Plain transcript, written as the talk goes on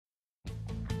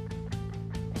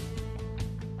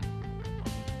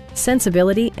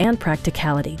Sensibility and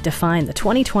practicality define the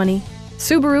 2020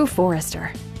 Subaru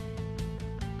Forester.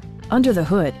 Under the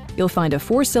hood, you'll find a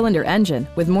 4-cylinder engine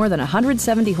with more than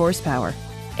 170 horsepower.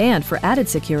 And for added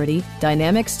security,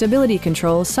 dynamic stability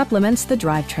control supplements the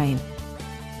drivetrain.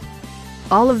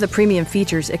 All of the premium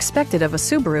features expected of a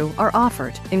Subaru are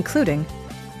offered, including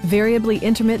variably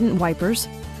intermittent wipers,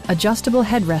 adjustable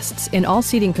headrests in all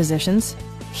seating positions,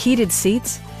 heated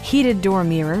seats, heated door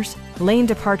mirrors, lane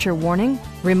departure warning,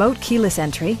 remote keyless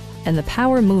entry, and the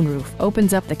power moonroof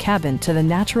opens up the cabin to the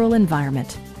natural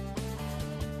environment.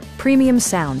 Premium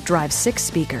sound drives 6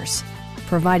 speakers,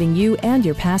 providing you and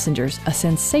your passengers a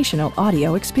sensational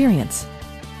audio experience.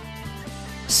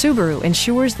 Subaru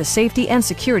ensures the safety and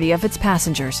security of its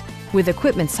passengers with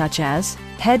equipment such as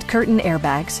head curtain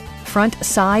airbags, front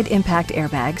side impact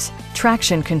airbags,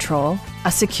 traction control,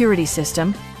 a security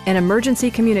system, an emergency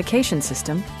communication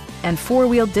system, and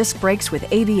 4-wheel disc brakes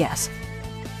with ABS.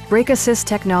 Brake Assist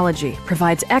technology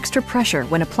provides extra pressure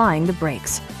when applying the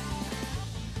brakes.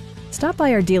 Stop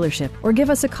by our dealership or give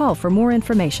us a call for more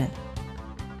information.